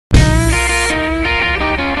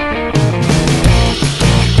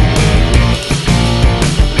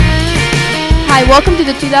Hi, welcome to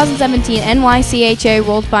the 2017 NYCHA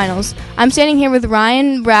World Finals. I'm standing here with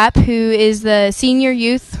Rapp, who is the Senior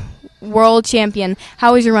Youth World Champion.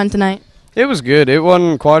 How was your run tonight? It was good. It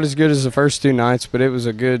wasn't quite as good as the first two nights, but it was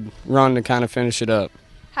a good run to kind of finish it up.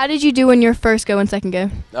 How did you do in your first go and second go?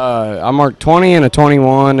 I marked 20 and a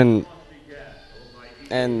 21,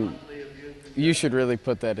 and you should really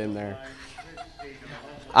put that in there.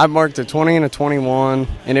 I marked a 20 and a 21,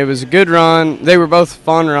 and it was a good run. They were both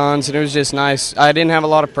fun runs, and it was just nice. I didn't have a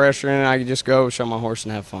lot of pressure, and I could just go show my horse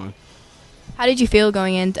and have fun. How did you feel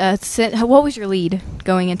going in? What was your lead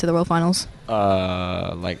going into the World Finals?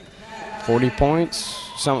 Like 40 points,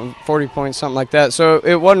 something like that. So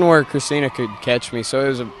it wasn't where Christina could catch me,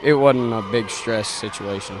 so it wasn't a big stress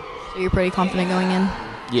situation. So you're pretty confident going in?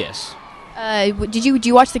 Yes. Did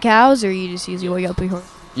you watch the cows, or you just usually go up your horse?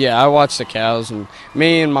 Yeah, I watch the cows, and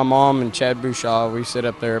me and my mom and Chad Bouchaw, we sit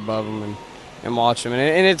up there above them and watch them,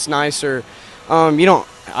 and it's nicer. You don't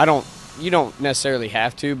necessarily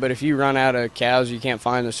have to, but if you run out of cows, you can't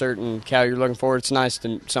find a certain cow you're looking for, it's nice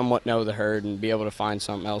to somewhat know the herd and be able to find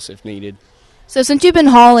something else if needed. So since you've been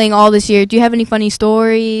hauling all this year, do you have any funny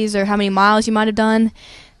stories or how many miles you might have done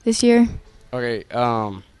this year? Okay,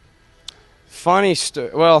 well,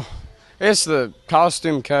 it's the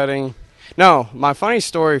costume cutting. No, my funny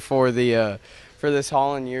story for this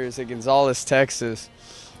hauling year is at Gonzales, Texas,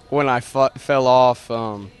 when I fell off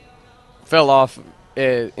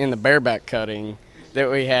in the bareback cutting that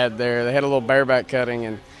we had there. They had a little bareback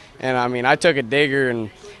cutting, and I mean, I took a digger, and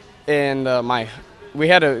my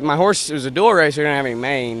horse, it was a dual race, we didn't have any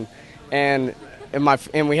mane, and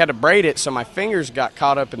we had to braid it, so my fingers got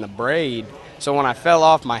caught up in the braid. So when I fell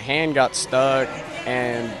off, my hand got stuck,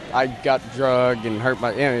 and I got drugged and hurt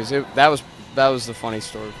my. Anyways, that was the funny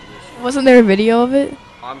story for this. Wasn't there a video of it?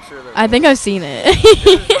 I'm sure there was. I think I've seen it.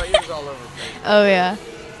 It was all over Facebook. Oh yeah.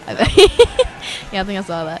 Yeah, I think I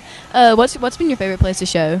saw that. What's been your favorite place to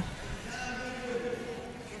show?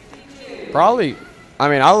 Probably, I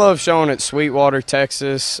mean, I love showing at Sweetwater,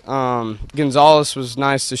 Texas. Gonzales was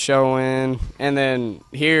nice to show in, and then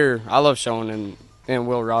here I love showing in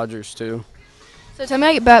Will Rogers too. So tell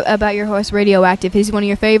me about your horse, Reydioactive. Is he one of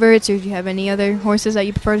your favorites, or do you have any other horses that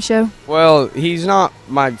you prefer to show? Well, he's not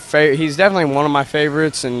my favorite. He's definitely one of my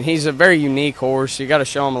favorites, and he's a very unique horse. You got to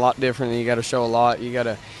show him a lot different than you got to show a lot. You got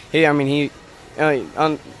to, he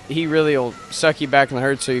really will suck you back in the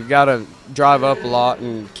herd, so you've got to drive up a lot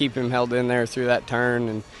and keep him held in there through that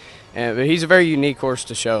turn. But he's a very unique horse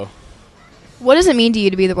to show. What does it mean to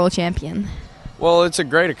you to be the world champion? Well, it's a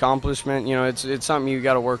great accomplishment. You know, it's something you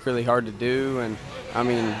got to work really hard to do, and I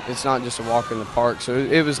mean, it's not just a walk in the park. So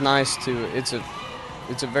it was nice to. It's a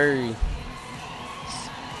very.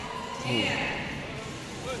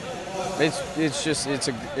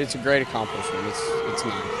 It's a great accomplishment. It's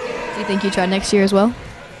nice. Do you think you try next year as well?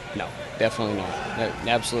 No, definitely not. No,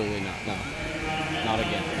 absolutely not. No, not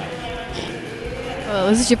again. No. Well,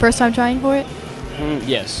 was this your first time trying for it?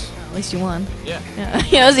 Yes. At least you won. Yeah.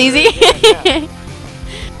 Yeah, it was easy. Yeah.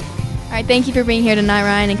 All right, thank you for being here tonight,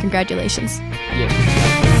 Ryan, and congratulations. Yes.